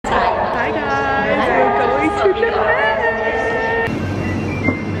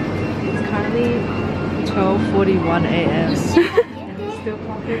1 AM.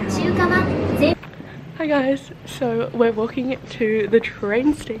 Hi guys, so we're walking to the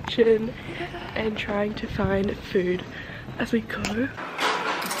train station and trying to find food as we go.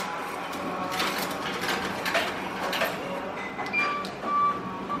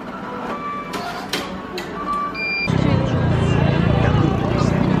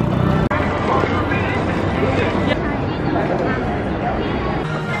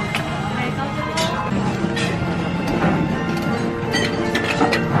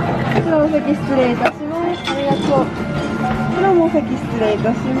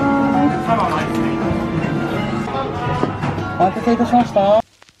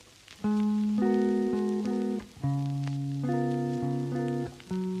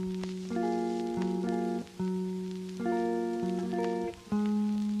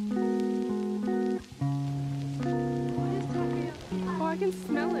 Oh, I can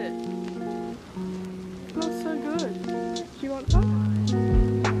smell it. It smells so good. Do you want some?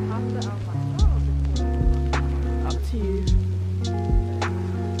 Up to you.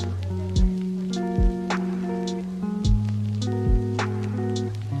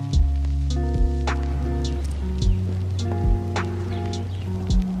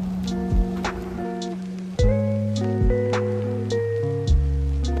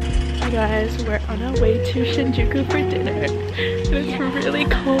 Hi guys, we're on our way to Shinjuku for dinner. It's really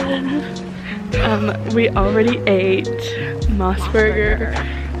cold. We already ate Moss Burger,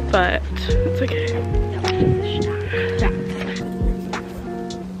 but it's okay.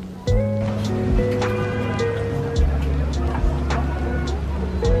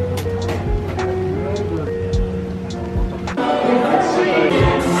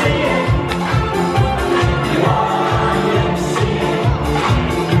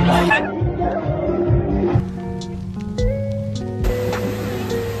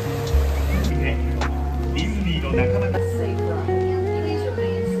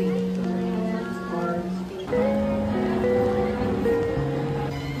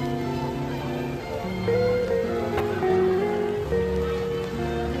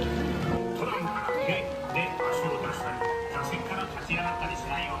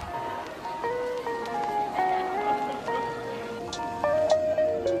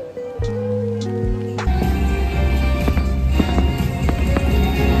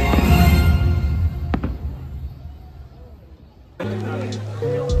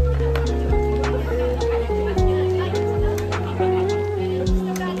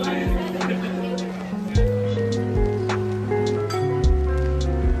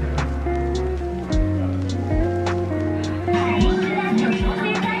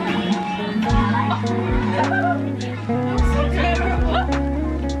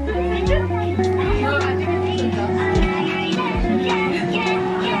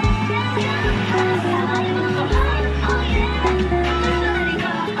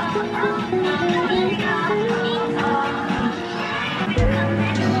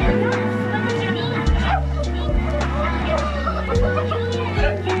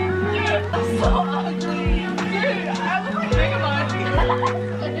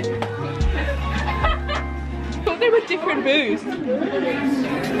 They were different booths.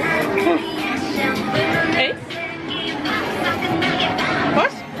 Hey?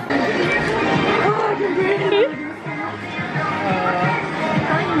 What? Oh, I can breathe.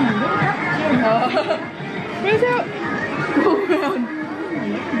 Where's our... Go around.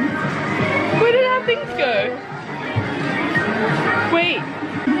 Where did our things go? Wait.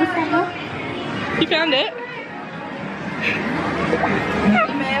 You found it?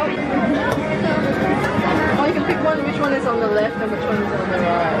 Oh, you can pick one, which one is on the left and which one is on the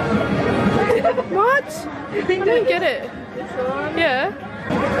right. What? I didn't get it. This one? Yeah.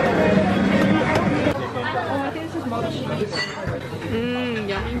 Oh, I think this is more cheese. Mmm,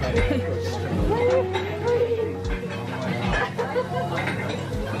 yummy.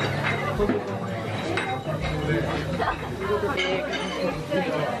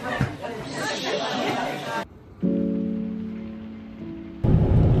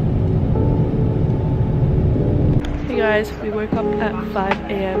 Hey guys, we woke up at 5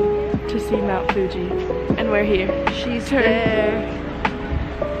 AM to see Mount Fuji, and we're here. She's there.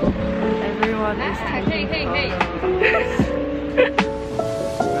 Everyone is taking photos.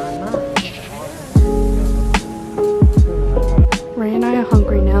 Ray and I are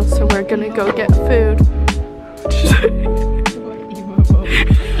hungry now, so we're gonna go get food. Should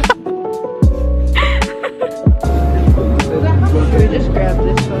we just grab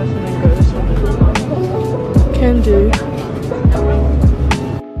this first and then go this one? Can do.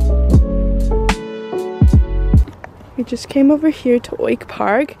 We just came over here to Oik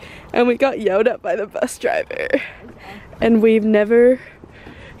Park and we got yelled at by the bus driver. And we've never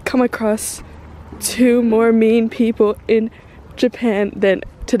come across 2 more mean people in Japan than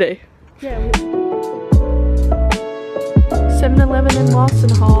today. Yeah. 7-Eleven in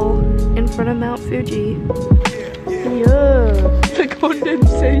Lawson Hall in front of Mount Fuji. Yeah. The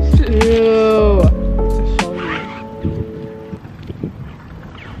condensation. Ew.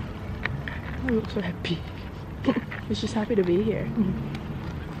 I look so happy. He's just happy to be here.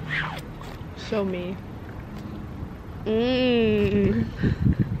 Show me. Mmm.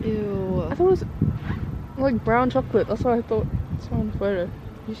 Ew. I thought it was like brown chocolate. That's what I thought. It's on the photo.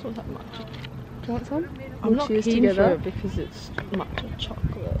 You just want that much. Do you want some? I'm not cheers keen together. for it because it's matcha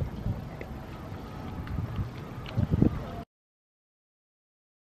chocolate.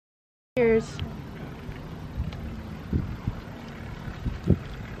 Cheers.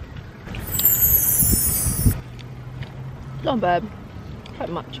 Not bad. Quite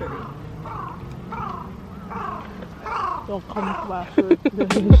matcha. Don't come back with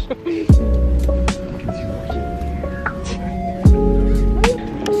this.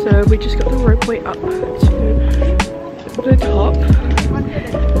 So we just got the ropeway up to the top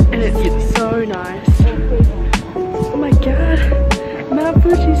and it's so nice. Oh my god, Mount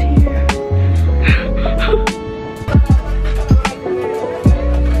Fuji's here.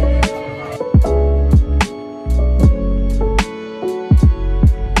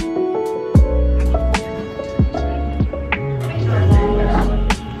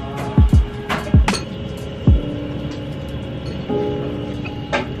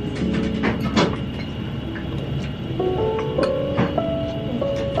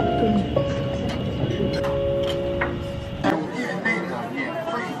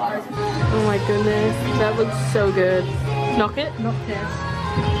 Oh my goodness, that looks so good. Knock it? Not this.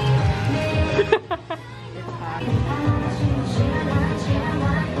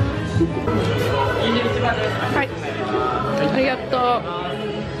 Right. Arigato.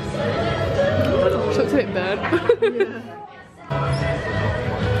 So it's a bit bad.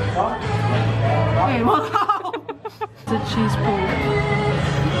 Hey, what? The cheese pull.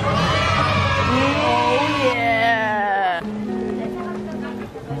 Oh yeah.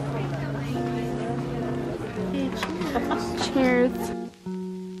 Cheers.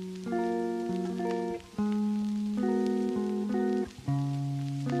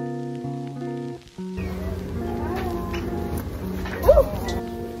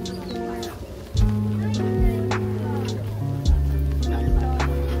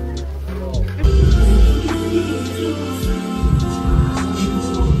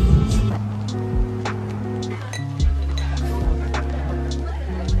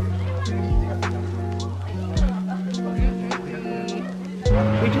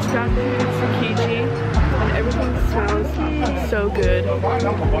 We just got to Tsukiji and everything smells so good.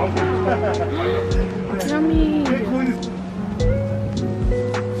 Yummy!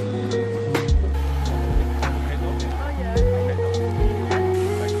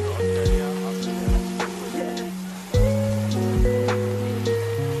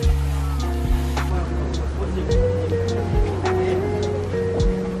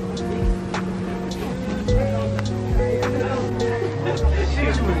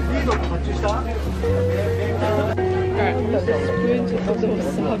 Alright, put the spoons of the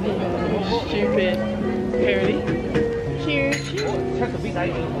wasabi. Stupid. Okay, ready? Cheers.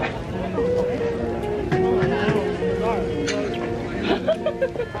 Wasabi.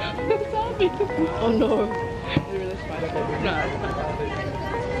 Oh no. Is it really spicy? No, it's not.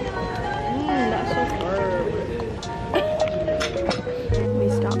 That's so firm. We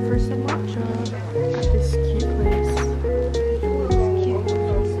stopped for some matcha at this cute place.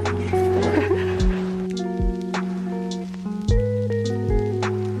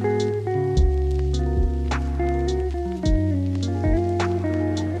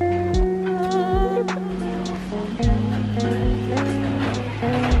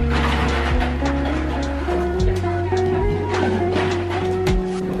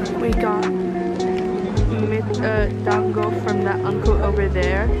 We got dango from that uncle over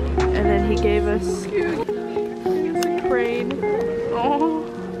there, and then he gave us a crane. Oh.